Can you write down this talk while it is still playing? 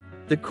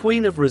the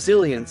Queen of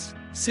Resilience,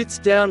 sits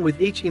down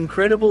with each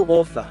incredible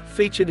author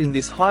featured in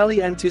this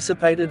highly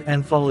anticipated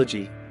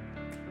anthology.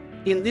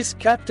 In this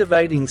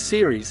captivating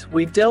series,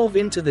 we delve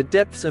into the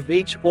depths of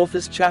each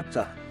author's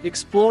chapter,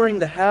 exploring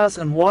the hows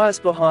and whys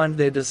behind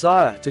their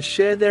desire to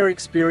share their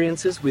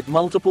experiences with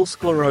multiple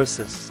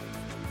sclerosis.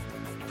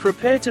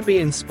 Prepare to be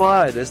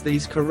inspired as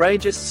these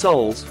courageous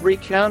souls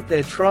recount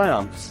their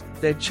triumphs,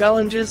 their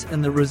challenges,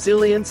 and the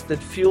resilience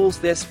that fuels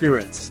their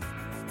spirits.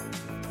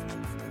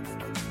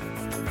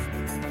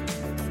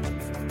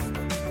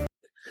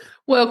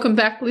 Welcome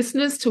back,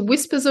 listeners, to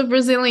Whispers of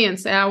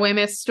Resilience, our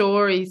MS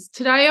stories.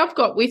 Today I've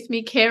got with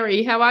me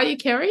Kerrie. How are you,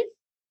 Kerrie?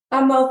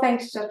 I'm well,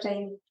 thanks,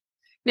 Justine.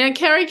 Now,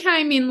 Kerrie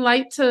came in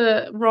late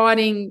to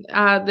writing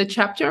the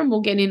chapter, and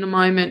we'll get in a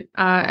moment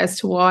as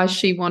to why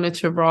she wanted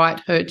to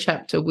write her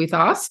chapter with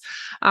us.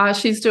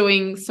 She's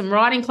doing some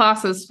writing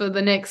classes for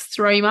the next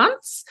 3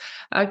 months,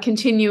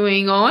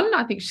 continuing on.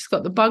 I think she's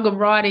got the bug of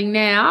writing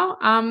now.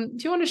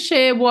 Do you want to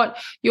share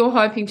what you're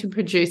hoping to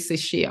produce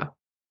this year?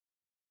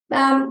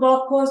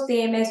 Well, of course,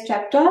 the MS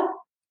chapter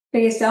for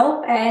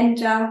yourself and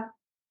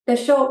the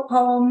short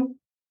poem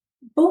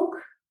book.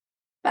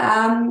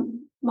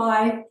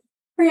 My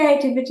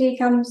creativity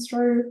comes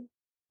through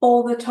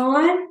all the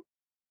time,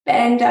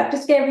 and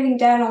just get everything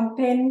down on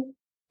pen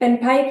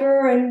and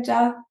paper, and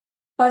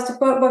my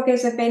support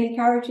workers have been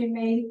encouraging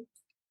me,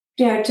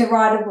 to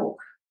write a book.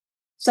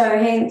 So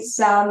hence,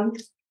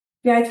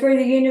 through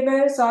the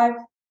universe,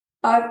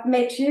 I've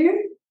met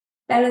you,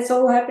 and it's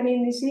all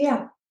happening this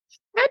year.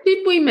 How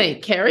did we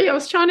meet, Kerrie? I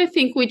was trying to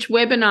think which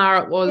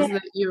webinar it was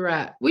that you were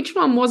at. Which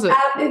one was it?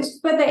 It's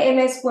for the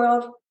MS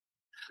World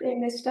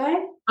MS Day.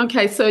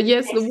 Okay, so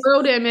yes, the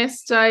World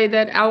MS Day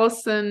that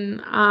Alison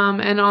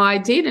and I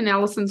did, and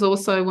Alison's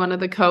also one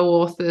of the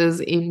co-authors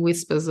in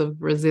Whispers of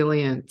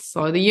Resilience.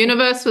 So the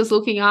universe was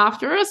looking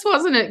after us,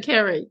 wasn't it,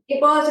 Kerrie?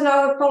 It was, and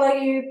I would follow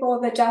you for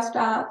the Just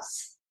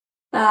Arts.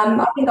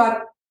 I think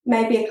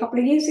maybe a couple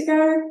of years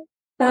ago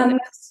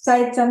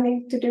said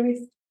something to do with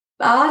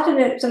art, and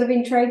it sort of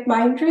intrigued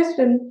my interest,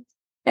 and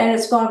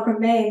it's gone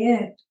from there,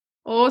 yeah.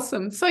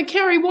 Awesome. So,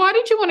 Kerrie, why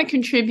did you want to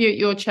contribute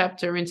your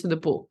chapter into the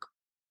book?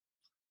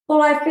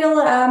 Well, I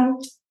feel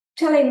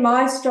telling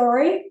my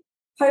story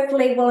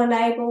hopefully will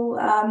enable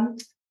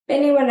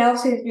anyone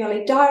else who's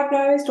newly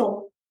diagnosed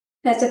or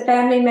has a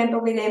family member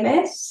with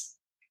MS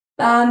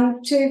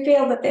to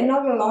feel that they're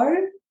not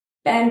alone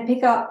and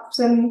pick up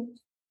some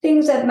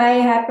things that may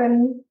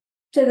happen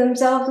to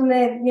themselves, and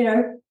they're,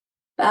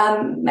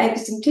 maybe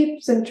some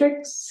tips and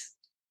tricks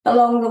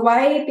along the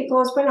way,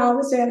 because when I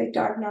was early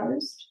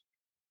diagnosed,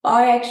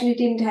 I actually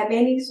didn't have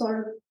any sort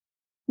of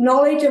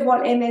knowledge of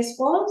what MS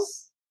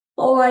was.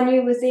 All I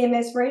knew was the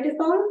MS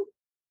readathon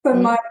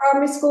from my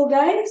primary school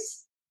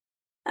days.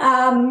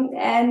 I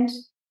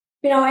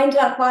ended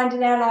up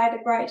finding out I had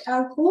a great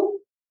uncle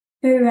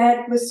who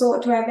was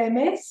thought to have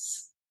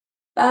MS.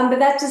 But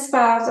that's as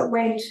far as it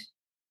went.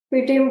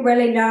 We didn't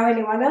really know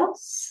anyone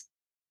else.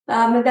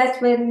 And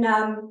that's when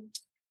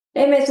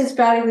MS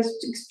Australia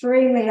was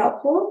extremely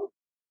helpful.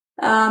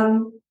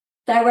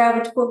 They were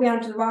able to put me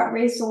onto the right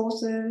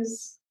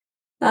resources,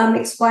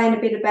 explain a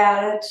bit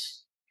about it.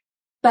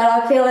 But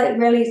I feel it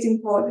really is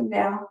important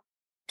now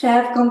to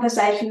have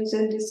conversations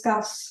and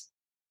discuss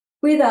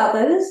with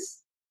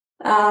others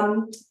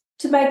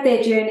to make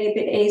their journey a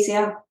bit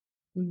easier.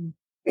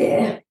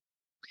 Yeah.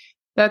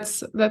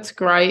 That's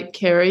great,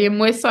 Kerrie, and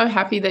we're so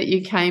happy that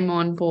you came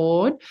on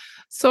board.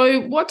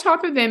 So what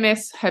type of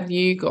MS have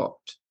you got?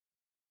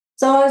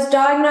 So I was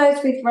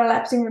diagnosed with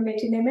relapsing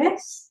remitting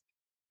MS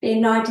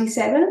in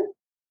 1997,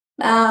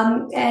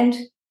 and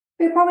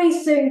we probably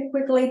soon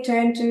quickly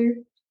turned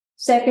to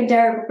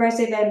secondary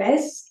progressive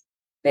MS.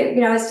 But,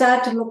 it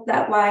started to look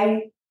that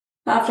way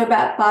after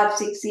about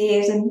 5-6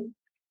 years, and,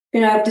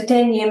 up to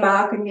 10-year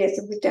mark, and yes,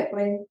 it was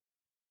definitely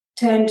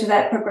turned to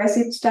that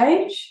progressive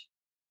stage.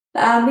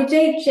 With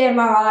each MRI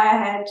I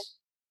had,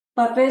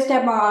 my first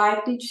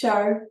MRI did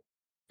show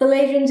the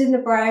lesions in the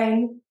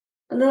brain,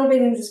 a little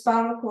bit in the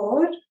spinal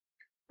cord.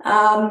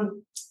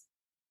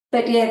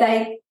 But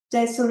yeah,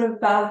 they sort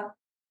of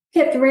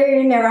kept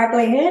rearing their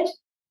ugly head,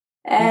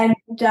 and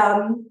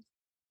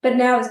but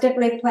now it's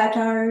definitely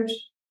plateaued.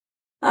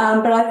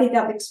 But I think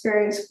I've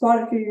experienced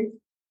quite a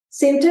few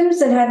symptoms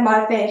and had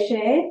my fair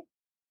share.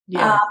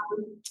 Yeah.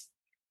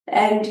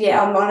 And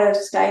yeah, I'm on a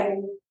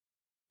stable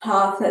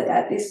path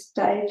at this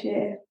stage.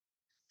 Yeah.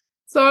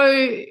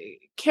 So,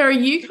 Kerrie,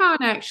 you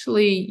can't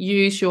actually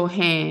use your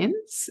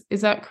hands.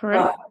 Is that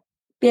correct? Right.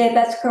 Yeah,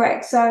 that's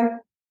correct. So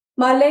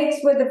my legs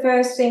were the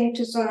first thing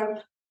to sort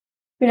of,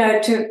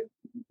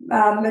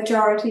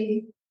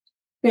 majority,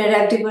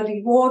 have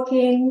difficulty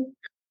walking,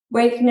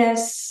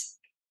 weakness,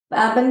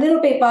 but little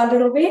bit by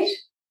little bit.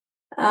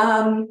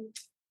 I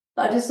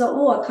just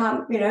thought, I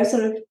can't,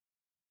 sort of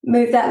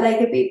move that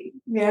leg a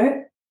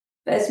bit,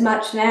 as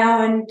much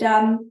now. And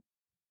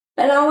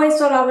I always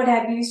thought I would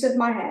have use of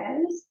my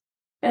hands.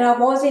 And I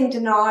was in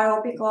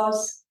denial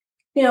because,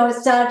 it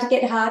started to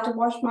get hard to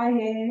wash my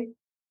hair,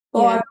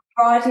 or I've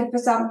been writing for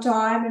some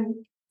time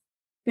and,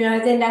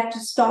 then have to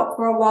stop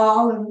for a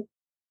while. And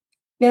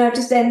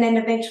just and then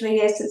eventually,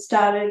 yes, it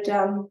started,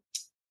 sort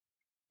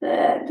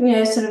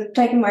of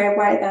taking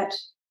away that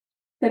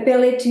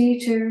ability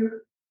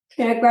to,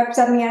 grab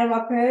something out of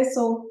my purse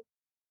or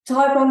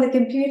type on the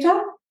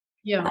computer.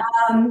 Yeah.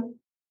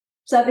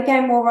 So I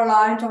became more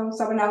reliant on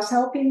someone else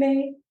helping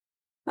me.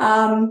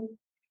 And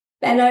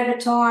over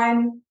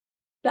time,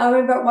 I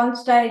remember at one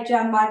stage,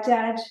 my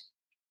dad,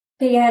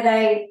 he had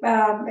a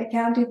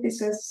accounting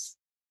business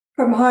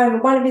from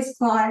home. One of his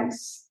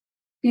clients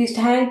used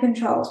hand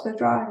controls for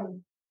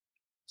driving.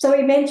 So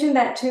he mentioned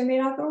that to me,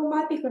 and I thought, it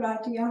might be a good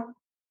idea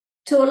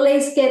to at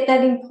least get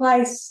that in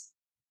place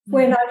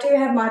when I do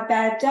have my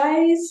bad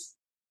days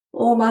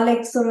or my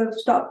legs sort of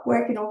stop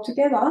working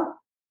altogether.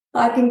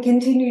 I can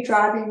continue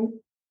driving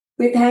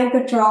with hand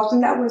controls,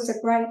 and that was a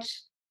great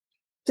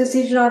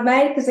decision I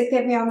made because it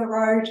kept me on the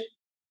road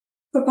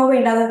for probably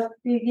another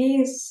few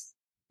years.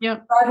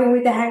 Yep. Driving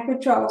with the hand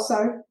control.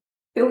 So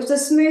it was a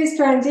smooth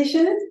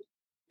transition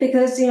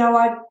because,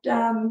 I'd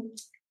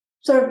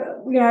sort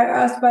of,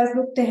 I suppose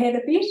looked ahead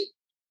a bit.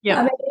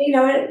 Yeah. I mean,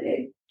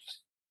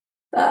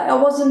 I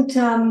wasn't,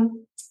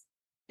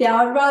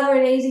 I'd rather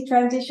an easy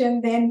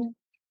transition than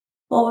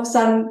all of a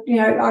sudden,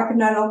 I could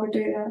no longer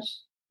do that.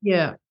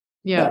 Yeah.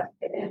 Yeah.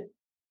 But, yeah.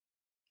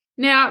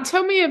 Now,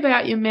 tell me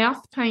about your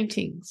mouth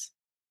paintings.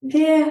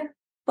 Yeah.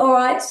 All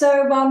right.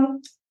 So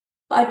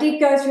I did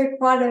go through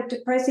quite a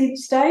depressive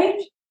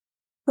stage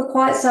for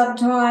quite some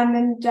time,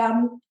 and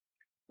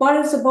one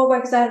of the support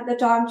workers at the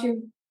time, she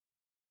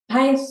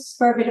paints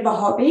for a bit of a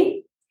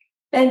hobby,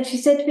 and she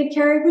said to me,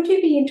 Kerrie, would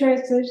you be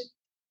interested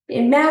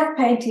in mouth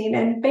painting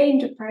and being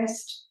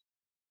depressed?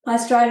 I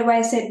straight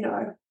away said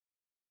no.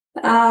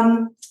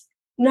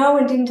 No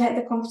one didn't take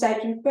the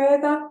conversation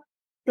further,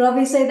 but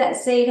obviously that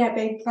seed had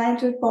been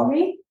planted for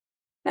me.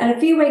 And a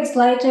few weeks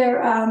later,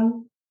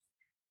 an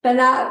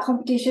art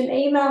competition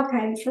email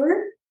came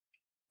through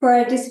for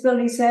a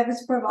disability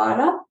service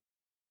provider.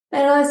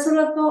 And I sort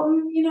of thought,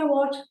 you know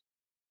what,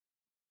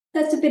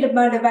 that's a bit of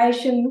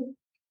motivation.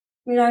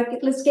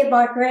 Let's get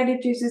my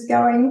creative juices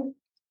going.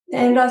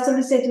 And I sort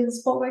of said to the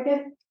support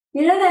worker,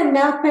 that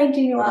mouth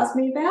painting you asked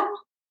me about?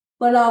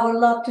 Well, I would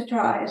love to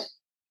try it.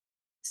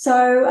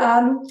 So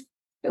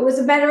it was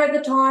a matter at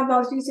the time I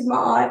was using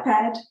my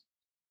iPad,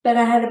 but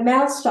I had a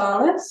mouth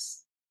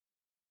stylus,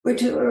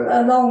 which is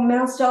a long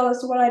mouth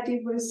stylus. So what I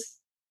did was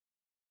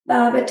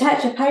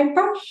attach a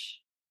paintbrush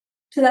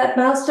to that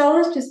mouth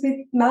stylus just with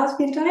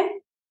masking tape.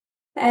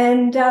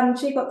 And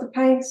she got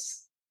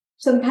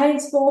some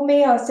paints for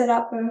me. I set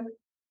up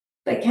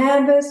a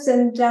canvas,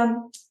 and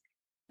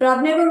but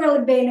I've never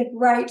really been a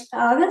great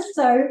artist,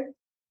 so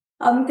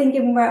I'm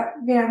thinking, well,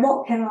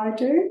 what can I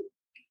do?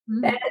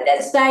 And at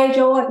that stage,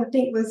 all I could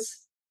think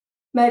was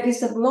maybe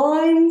some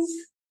lines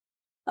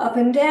up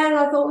and down.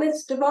 I thought,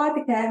 let's divide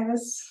the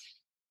canvas,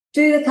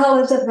 do the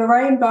colours of the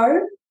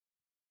rainbow,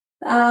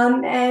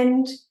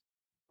 and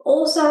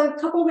also a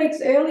couple of weeks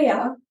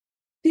earlier,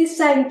 this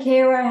same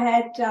carer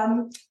had,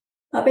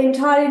 I've been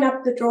tidying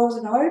up the drawers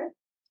at home,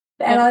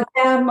 and I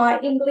found my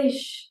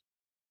English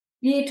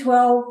Year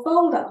 12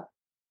 folder.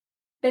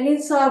 And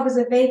inside was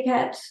a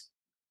VCAT,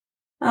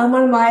 one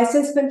of my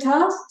assessment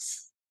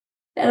tasks,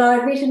 and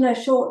I'd written a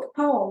short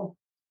poem.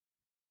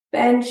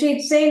 And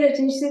she'd seen it,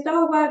 and she said,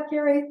 oh, wow,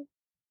 Kerrie,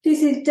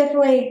 this is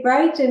definitely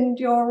great, and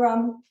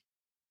your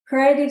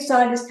creative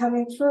side is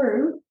coming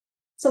through.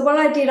 So what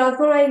I did, I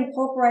thought I'd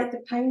incorporate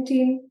the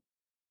painting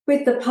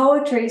with the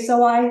poetry.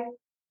 So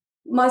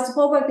my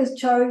support workers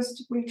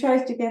we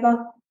chose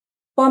together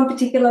one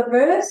particular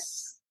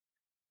verse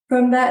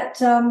from that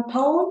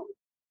poem,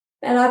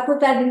 and I put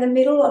that in the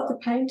middle of the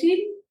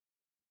painting,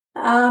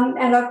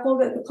 and I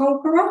called it The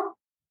Conqueror.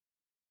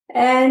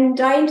 And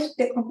I entered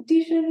the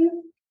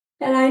competition,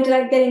 and I ended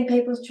up getting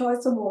People's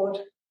Choice Award.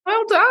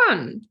 Well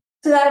done.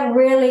 So that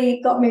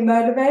really got me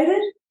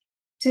motivated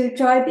to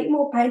try a bit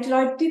more painting.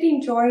 I did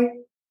enjoy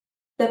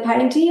the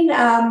painting.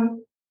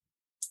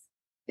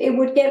 It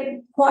would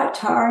get quite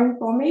tiring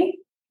for me.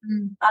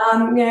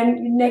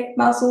 Neck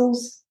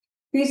muscles,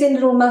 using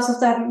little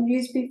muscles I haven't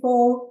used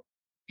before.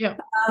 Yeah.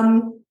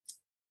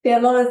 There are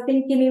a lot of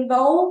thinking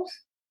involved.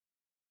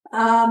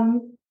 But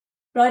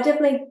I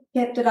definitely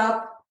kept it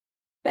up.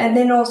 And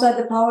then also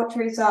the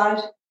poetry side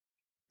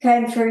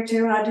came through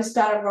too, and I just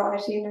started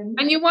writing.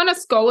 And you won a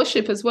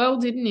scholarship as well,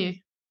 didn't you?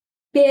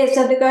 Yeah,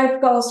 so the Go for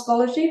Gold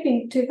scholarship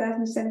in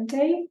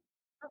 2017.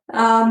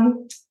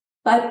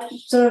 I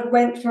sort of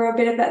went through a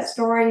bit of that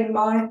story in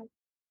my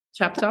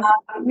chapter,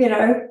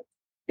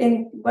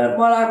 in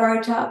what I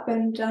wrote up,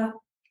 and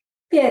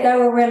they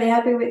were really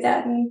happy with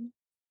that, and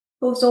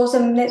it was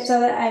awesome. So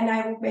that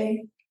enabled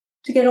me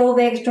to get all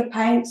the extra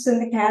paints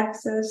and the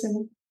canvases,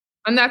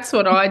 and that's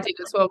what I did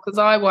as well, because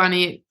I won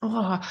it.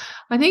 I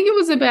think it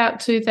was about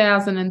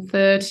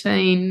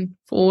 2013,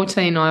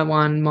 14. I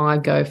won my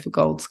Go for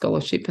Gold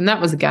scholarship, and that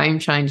was a game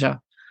changer.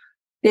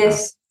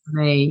 Yes, for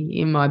me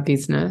in my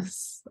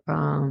business,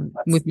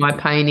 with my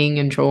painting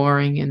and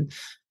drawing, and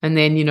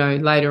then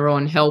later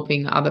on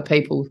helping other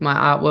people with my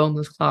art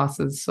wellness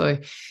classes. So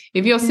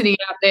if you're sitting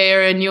out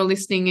there and you're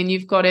listening and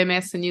you've got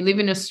MS and you live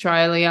in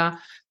Australia,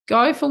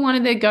 go for one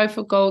of their Go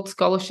for Gold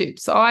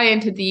scholarships. I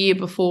entered the year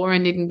before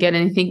and didn't get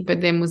anything, but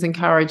then was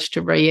encouraged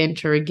to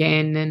re-enter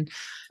again. And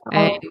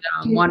they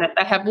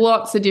have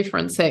lots of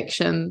different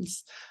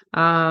sections.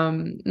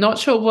 Not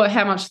sure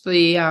how much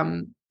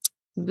the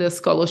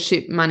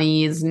scholarship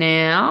money is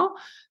now.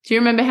 Do you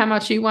remember how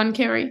much you won,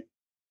 Kerrie?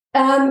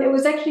 It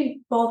was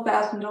actually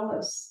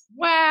 $4,000.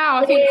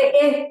 Wow!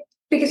 Yeah,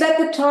 because at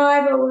the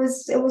time it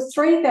was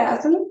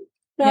 $3,000.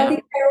 I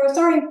think they were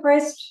so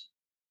impressed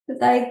that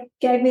they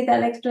gave me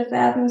that extra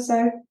 $1,000.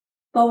 So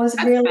I was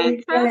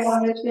really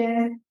honoured.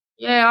 Yeah.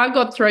 Yeah, I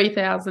got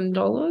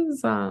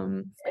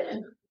 $3,000.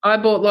 I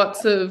bought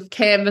lots of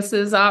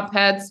canvases, art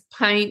pads,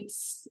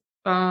 paints,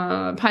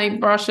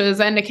 paintbrushes,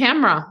 and a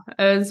camera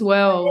as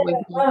well.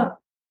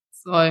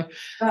 So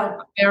I'm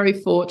very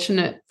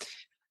fortunate.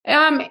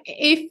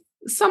 If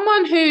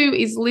someone who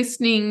is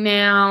listening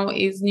now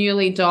is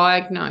newly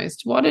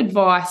diagnosed, what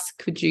advice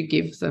could you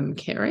give them,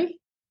 Kerrie?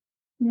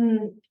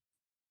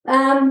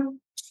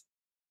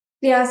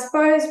 I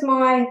suppose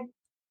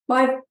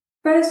my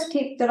first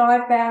tip that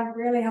I found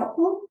really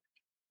helpful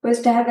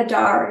was to have a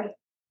diary.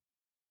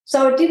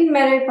 So it didn't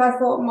matter if I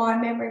thought my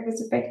memory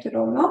was affected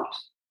or not,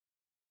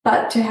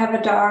 but to have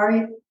a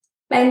diary.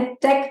 And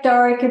that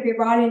diary could be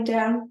writing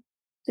down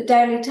the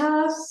daily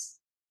tasks,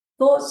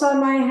 thoughts I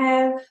may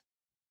have,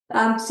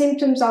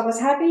 symptoms I was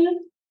having,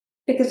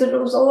 because it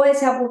was always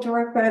helpful to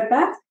refer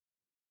back.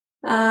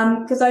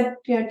 Because I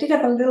did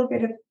have a little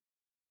bit of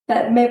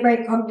that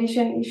memory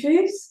cognition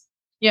issues.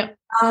 Yeah.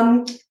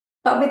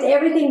 But with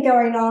everything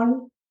going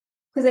on,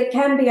 because it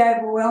can be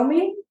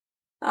overwhelming,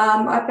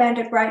 I found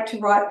it great to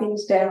write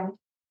things down.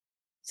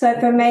 So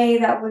for me,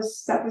 that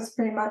was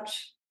pretty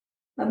much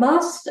a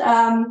must.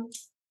 I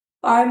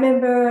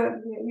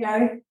remember,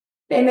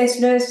 the MS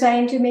nurse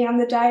saying to me on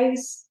the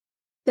days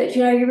that,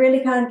 you really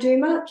can't do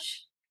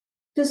much.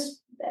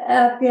 Just,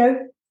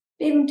 even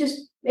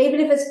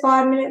if it's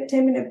 5 minute,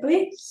 10-minute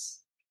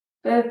blips,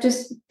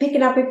 just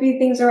picking up a few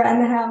things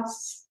around the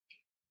house.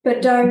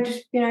 But don't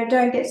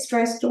get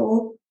stressed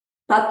or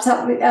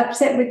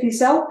upset with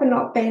yourself for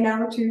not being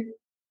able to,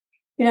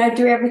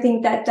 do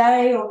everything that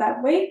day or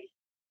that week.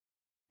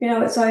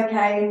 It's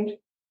okay,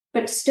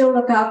 but still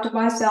look after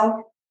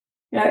myself.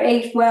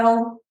 Eat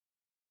well,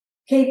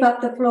 keep up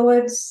the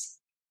fluids,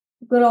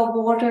 good old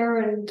water,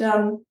 and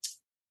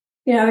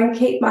and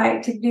keep my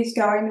activities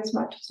going as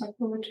much as I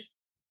could.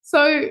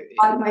 So,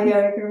 like my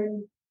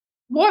yoga.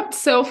 What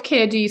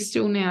self-care do you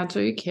still now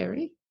do,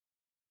 Kerrie?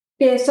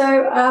 Yeah,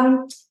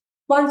 so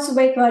once a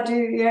week I do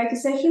a yoga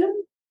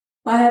session.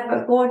 I have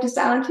a gorgeous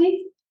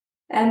auntie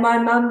and my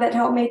mum that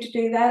helped me to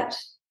do that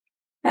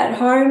at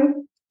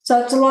home.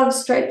 So it's a lot of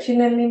stretching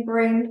and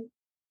limbering.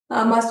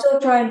 I still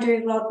try and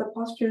do a lot of the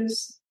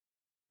postures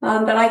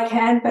that I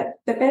can, but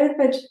the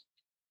benefit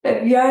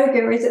of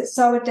yoga is it's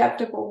so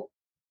adaptable.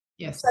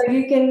 Yes. So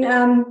you can,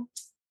 and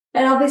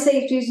obviously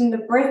it's using the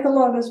breath a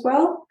lot as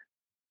well,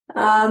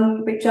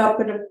 which I've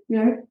got to,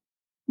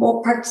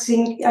 more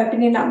practicing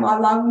opening up my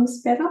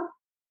lungs better.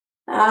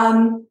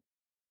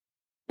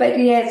 But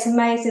yeah, it's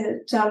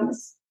amazing.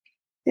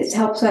 It's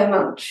helped so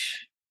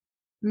much.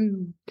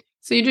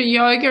 So you do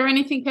yoga or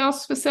anything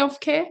else for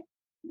self-care?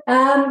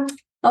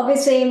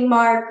 Obviously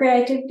my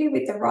creativity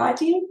with the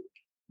writing,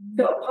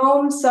 do a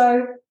poem.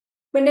 So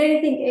when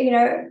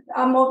anything,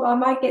 I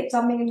might get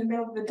something in the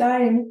middle of the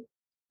day and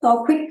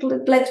I'll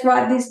let's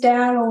write this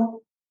down, or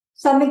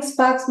something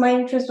sparks my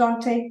interest on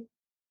TV,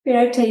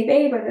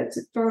 whether it's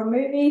for a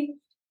movie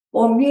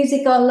or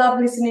music. I love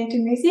listening to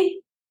music.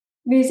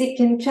 Music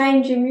can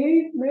change your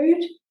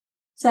mood.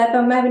 So if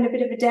I'm having a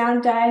bit of a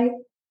down day,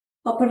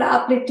 I'll put an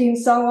uplifting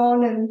song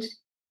on and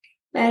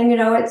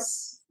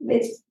it's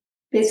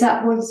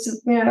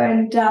upwards,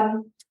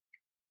 and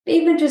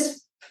even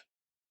just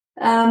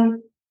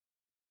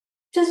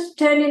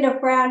turning a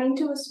frown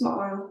into a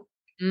smile.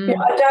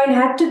 I don't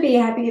have to be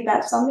happy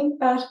about something,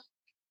 but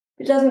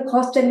it doesn't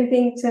cost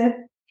anything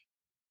to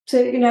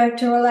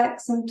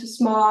relax and to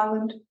smile,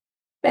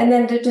 and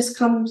then it just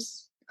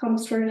comes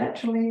through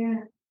naturally.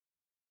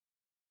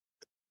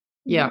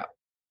 Yeah,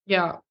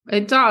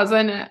 it does.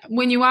 And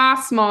when you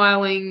are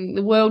smiling,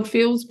 the world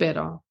feels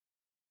better.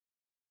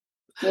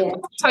 Yeah,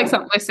 it takes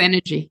up less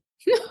energy.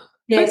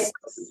 Yes,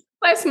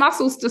 less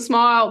muscles to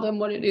smile than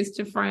what it is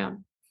to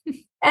frown.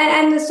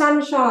 And the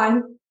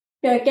sunshine,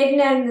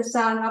 getting out in the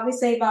sun.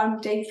 Obviously, vitamin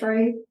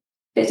D3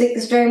 is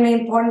extremely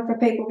important for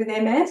people with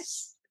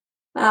MS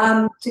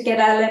to get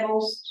our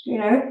levels,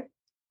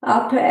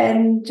 up.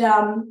 And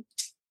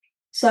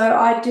so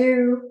I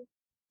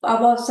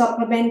was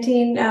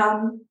supplementing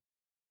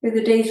with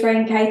the D3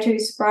 and K2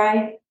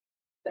 spray,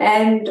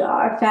 and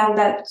I found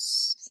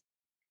that's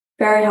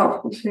very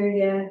helpful too.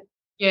 Yeah.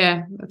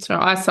 Yeah, that's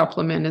right. I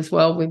supplement as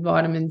well with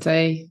vitamin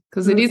D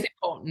because it is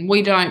important.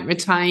 We don't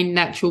retain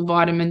natural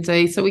vitamin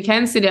D, so we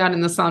can sit out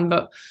in the sun,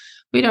 but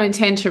we don't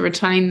tend to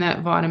retain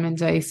that vitamin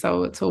D.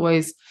 So it's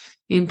always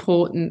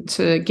important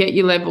to get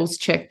your levels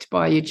checked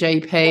by your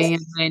GP.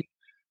 Yes. And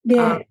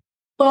then,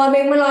 well, I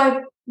mean,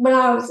 when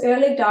I was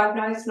early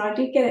diagnosed and I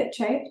did get it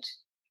checked,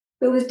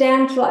 it was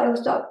down to it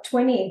was like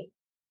 20.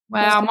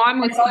 Wow, mine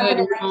was That's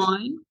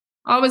 39.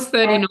 I was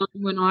 39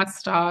 when I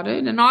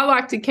started, and I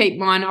like to keep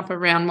mine up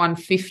around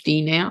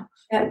 150 now.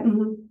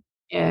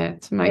 Yeah,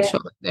 to make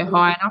sure that they're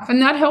high enough.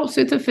 And that helps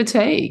with the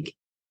fatigue.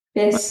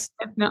 Yes.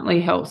 It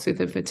definitely helps with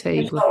the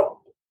fatigue. Sure.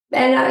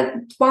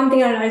 And one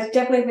thing I noticed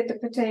definitely with the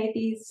fatigue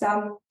is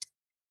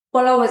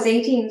what I was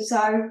eating.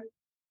 So,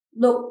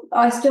 look,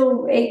 I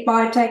still eat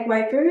my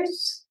takeaway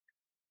foods,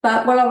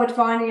 but what I would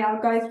find, I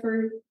would go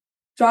through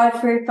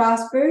drive-through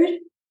fast food,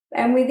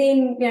 and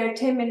within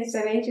 10 minutes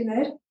of eating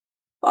it,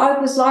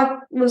 it was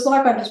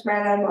like I just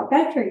ran out of my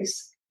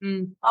batteries.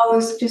 I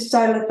was just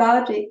so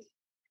lethargic.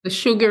 The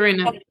sugar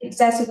in it.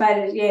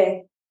 Exacerbated,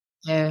 yeah.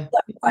 Yeah. So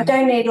I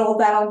don't need all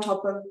that on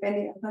top of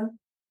any other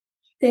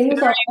things.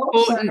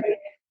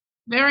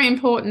 Very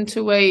important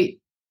to eat,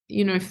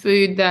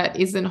 food that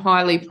isn't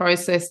highly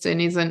processed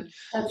and isn't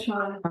that's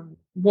right.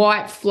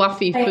 White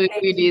fluffy food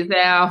is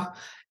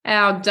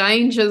our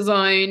danger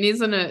zone,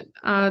 isn't it?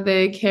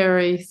 There,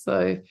 Kerrie.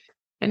 So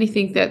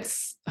anything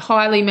that's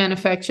highly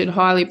manufactured,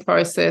 highly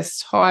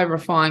processed, high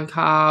refined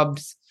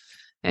carbs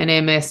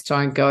and MS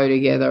don't go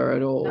together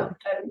at all.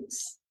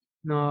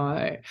 No.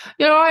 I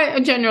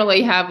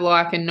generally have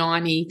like a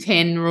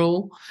 90-10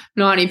 rule.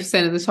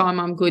 90% of the time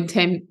I'm good.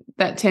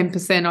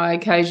 10% I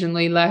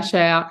occasionally lash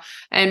out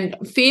and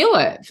feel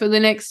it for the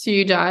next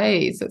few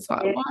days. It's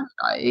like, why did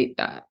I eat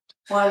that?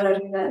 Why did I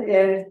do that?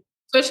 Yeah.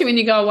 Especially when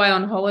you go away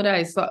on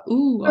holidays. It's like,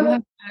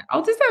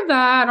 I'll just have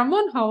that. I'm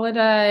on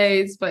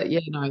holidays. But,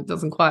 it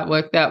doesn't quite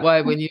work that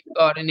way when you've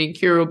got an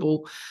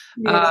incurable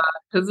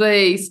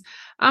disease.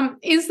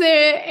 Is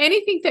there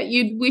anything that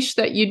you'd wish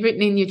that you'd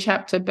written in your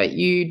chapter but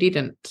you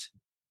didn't?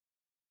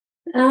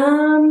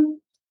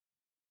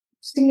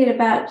 Just thinking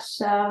about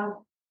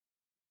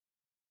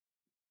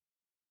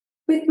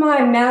with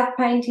my mouth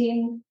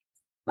painting,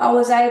 I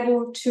was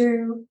able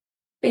to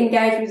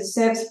engage with a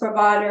service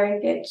provider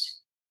and get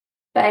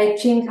a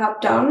chin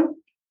cup done.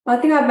 I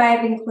think I may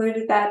have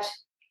included that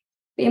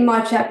in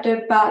my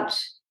chapter, but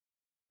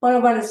what I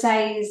want to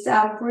say is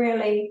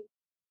really,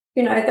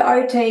 the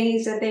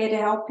OTs are there to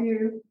help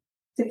you,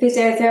 the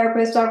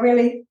physiotherapist. I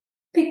really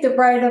pick the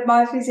brain of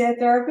my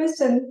physiotherapist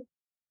and,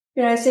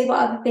 see what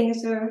other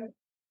things are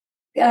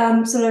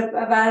sort of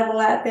available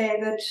out there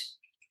that,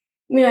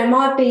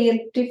 might be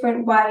a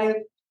different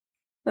way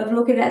of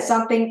looking at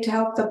something to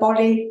help the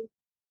body,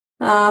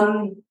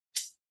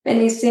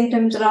 any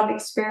symptoms that I'm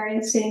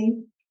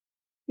experiencing.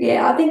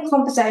 Yeah, I think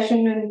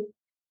conversation and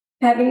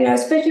having,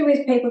 especially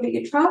with people that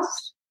you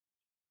trust,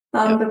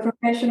 the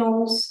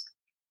professionals,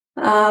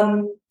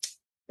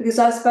 because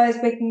I suppose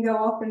we can go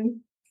off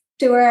and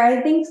do our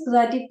own things, because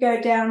I did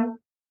go down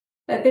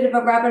a bit of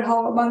a rabbit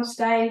hole at one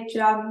stage.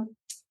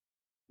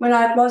 When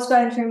I was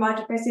going through my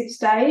depressive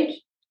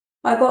stage,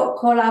 I got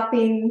caught up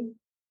in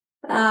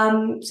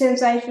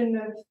sensation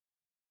of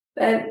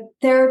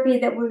therapy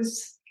that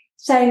was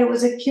saying it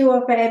was a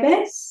cure for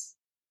MS.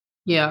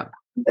 Yeah.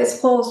 It's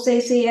called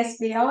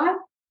CCSVI.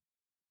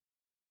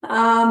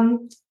 I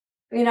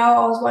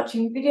was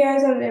watching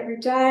videos on it every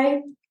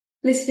day,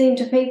 listening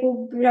to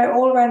people,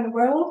 all around the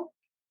world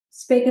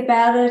speak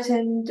about it,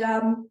 and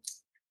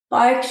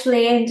I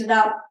actually ended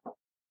up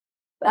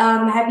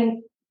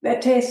having a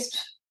test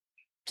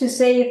to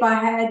see if I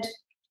had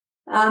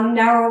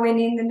narrowing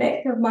in the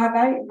neck of my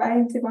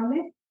veins in my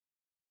neck.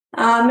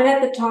 And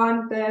at the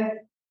time,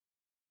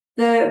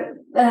 the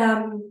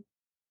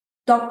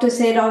doctor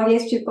said, "Oh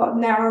yes, you've got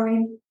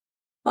narrowing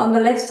on the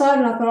left side,"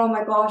 and I thought, "Oh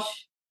my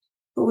gosh!"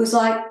 It was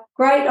like,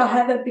 great, I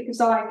have it because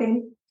I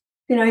can,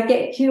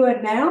 get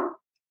cured now.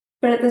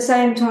 But at the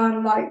same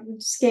time, like,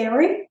 it's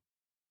scary.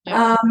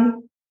 Yeah.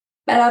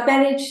 But I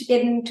managed to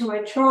get into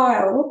a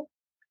trial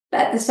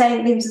at the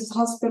St. Vincent's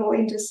Hospital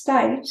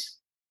interstate.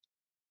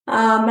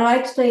 And my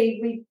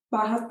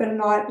husband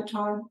and I at the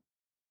time,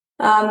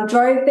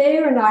 drove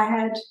there, and I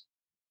had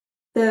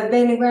the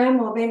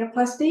venogram or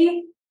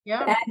venoplasty,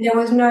 and there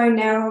was no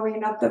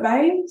narrowing of the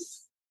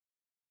veins.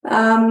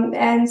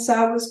 And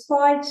so it was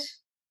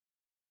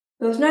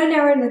there was no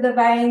narrowing of the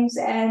veins,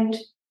 and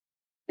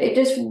it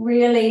just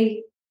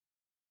really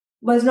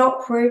was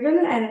not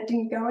proven, and it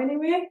didn't go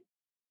anywhere.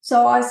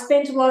 So I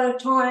spent a lot of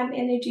time,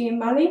 energy and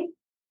money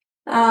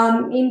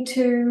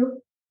into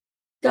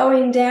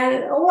going down,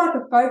 and all I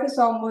could focus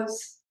on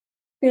was,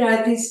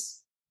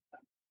 this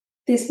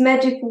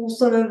magical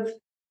sort of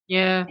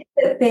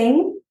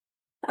thing.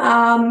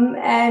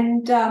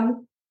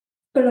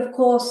 But of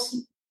course,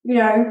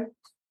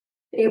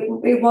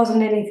 it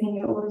wasn't anything.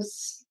 It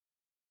was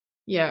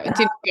it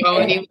didn't go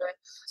anywhere.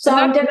 So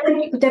I'm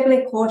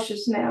definitely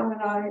cautious now,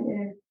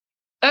 and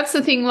that's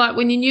the thing, like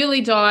when you're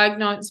newly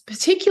diagnosed,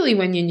 particularly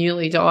when you're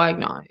newly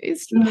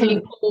diagnosed,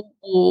 people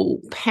will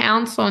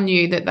pounce on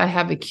you that they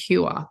have a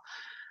cure.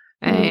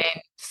 And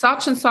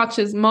such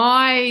as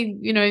my,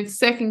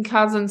 second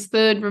cousin's,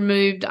 third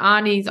removed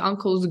auntie's,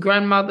 uncle's,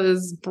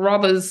 grandmother's,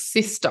 brother's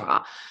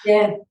sister,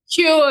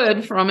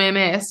 cured from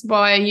MS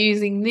by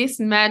using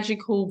this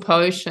magical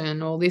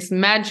potion or this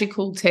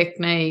magical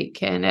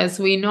technique. And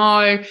as we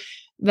know,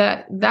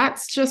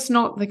 that's just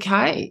not the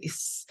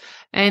case.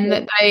 and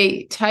that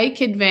they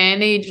take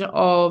advantage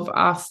of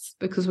us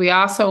because we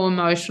are so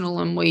emotional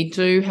and we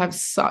do have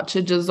such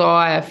a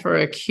desire for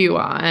a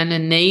cure and a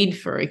need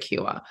for a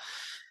cure,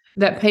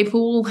 that people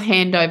will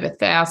hand over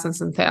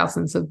thousands and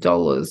thousands of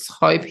dollars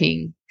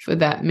hoping for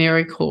that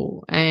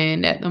miracle.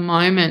 And at the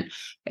moment,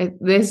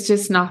 there's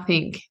just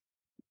nothing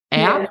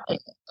out there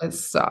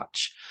as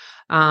such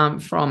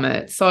from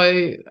it.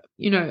 So,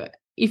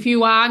 if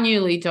you are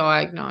newly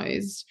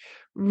diagnosed,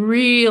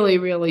 really,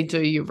 really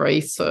do your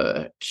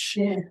research.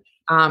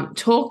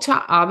 Talk to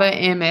other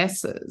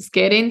MSs,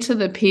 get into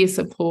the peer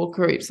support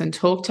groups and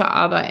talk to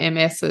other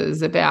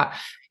MSs about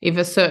if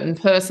a certain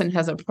person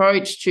has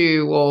approached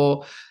you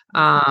or,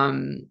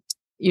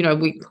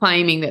 we're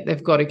claiming that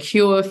they've got a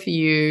cure for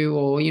you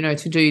or,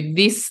 to do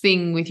this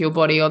thing with your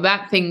body or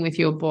that thing with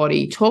your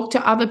body. Talk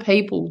to other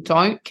people.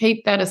 Don't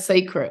keep that a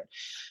secret.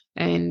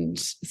 And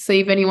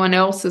see if anyone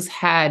else has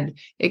had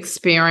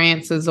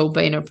experiences or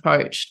been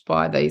approached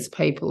by these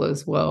people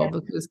as well,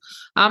 because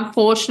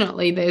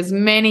unfortunately there's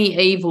many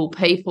evil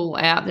people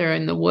out there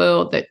in the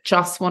world that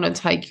just want to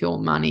take your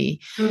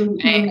money,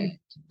 and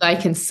they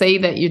can see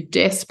that you're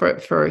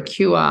desperate for a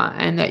cure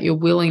and that you're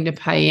willing to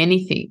pay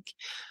anything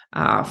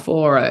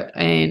for it,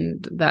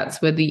 and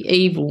that's where the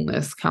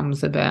evilness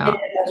comes about.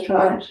 That's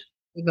right.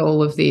 With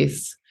all of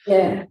this.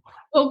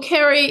 Well,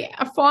 Kerrie,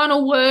 a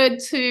final word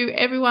to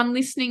everyone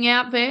listening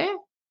out there?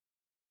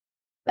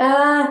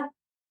 I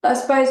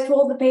suppose to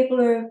all the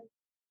people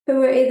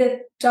who are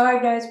either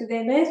diagnosed with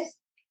MS,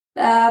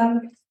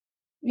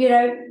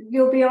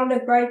 you'll be on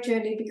a great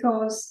journey,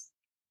 because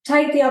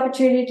take the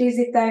opportunities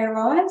if they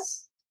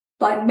arise,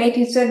 like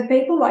meeting certain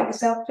people like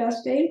yourself,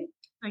 Justine.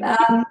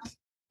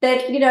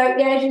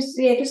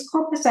 Just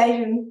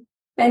conversation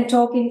and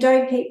talking.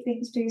 Don't keep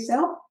things to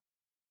yourself,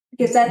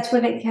 because that's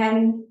when it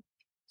can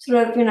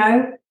sort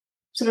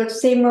of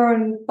simmer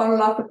and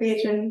bottle up a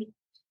bit and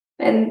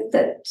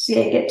get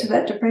to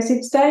that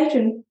depressive stage.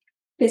 And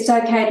it's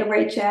okay to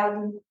reach out,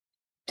 and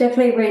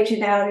definitely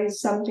reaching out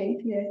is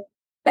something,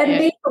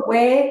 And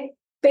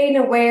being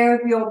aware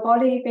of your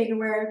body, being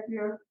aware of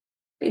your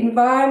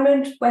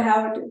environment,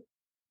 how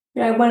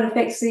one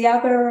affects the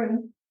other,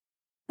 and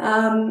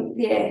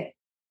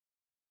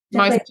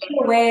definitely be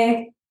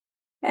aware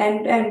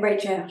and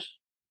reach out.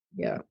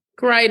 Yeah,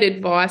 great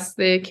advice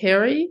there,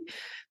 Kerrie.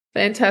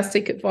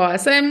 Fantastic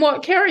advice. And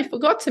what Kerrie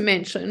forgot to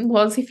mention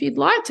was, if you'd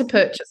like to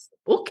purchase the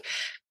book,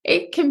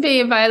 it can be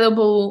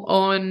available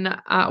on,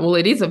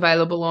 it is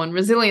available on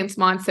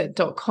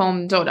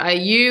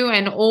resiliencemindset.com.au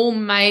and all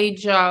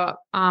major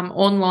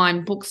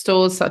online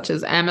bookstores such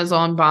as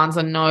Amazon, Barnes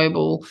 &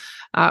 Noble,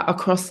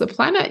 across the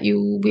planet.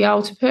 You'll be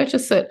able to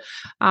purchase it,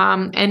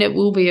 and it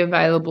will be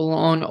available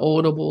on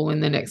Audible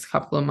in the next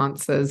couple of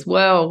months as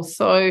well.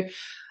 So,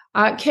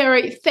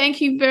 Kerrie,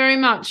 thank you very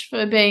much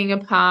for being a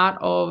part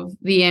of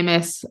the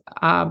MS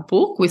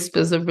book,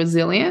 Whispers of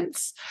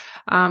Resilience,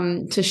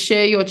 to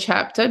share your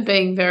chapter,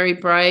 being very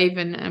brave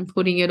and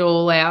putting it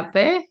all out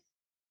there.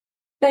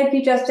 Thank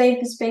you, Justine,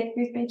 for speaking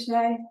with me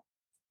today.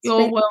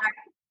 You're welcome.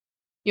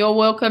 You're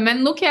welcome.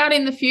 And look out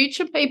in the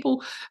future,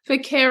 people, for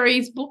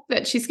Kerrie's book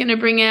that she's going to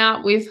bring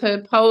out with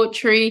her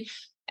poetry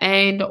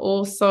and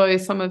also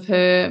some of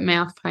her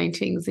mouth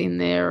paintings in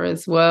there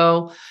as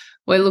well.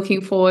 We're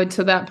looking forward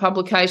to that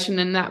publication,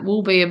 and that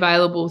will be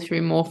available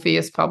through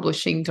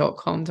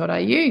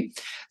morpheuspublishing.com.au.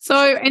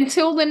 So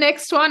until the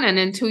next one, and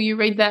until you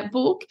read that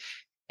book,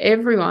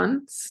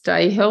 everyone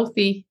stay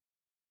healthy.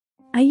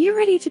 Are you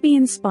ready to be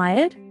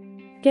inspired?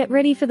 Get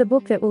ready for the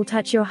book that will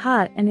touch your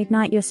heart and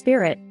ignite your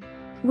spirit.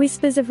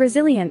 Whispers of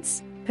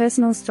Resilience,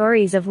 Personal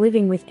Stories of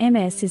Living with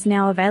MS is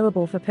now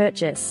available for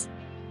purchase.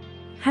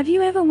 Have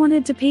you ever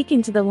wanted to peek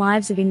into the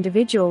lives of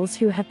individuals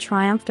who have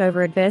triumphed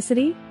over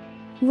adversity?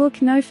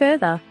 Look no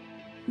further.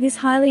 This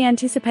highly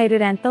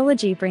anticipated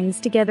anthology brings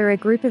together a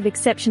group of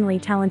exceptionally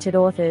talented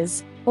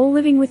authors, all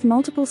living with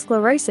multiple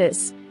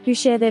sclerosis, who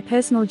share their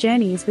personal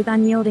journeys with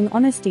unyielding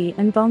honesty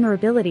and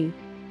vulnerability.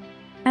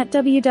 At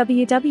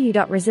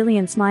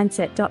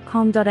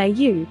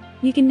www.resiliencemindset.com.au,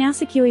 you can now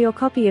secure your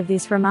copy of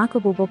this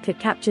remarkable book that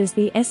captures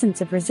the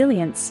essence of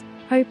resilience,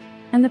 hope,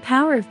 and the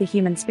power of the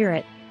human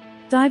spirit.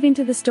 Dive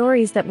into the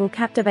stories that will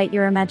captivate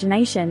your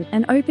imagination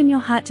and open your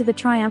heart to the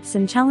triumphs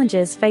and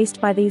challenges faced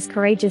by these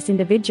courageous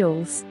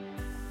individuals.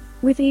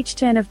 With each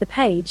turn of the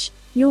page,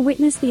 you'll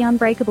witness the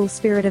unbreakable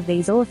spirit of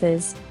these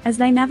authors, as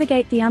they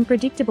navigate the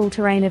unpredictable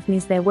terrain of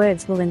MS. Their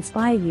words will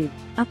inspire you,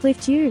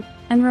 uplift you,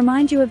 and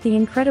remind you of the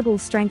incredible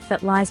strength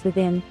that lies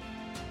within.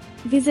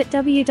 Visit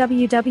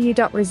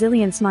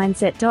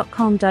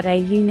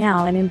www.resiliencemindset.com.au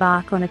now and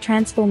embark on a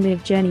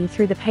transformative journey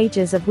through the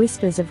pages of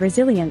Whispers of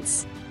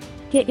Resilience.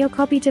 Get your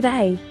copy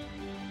today.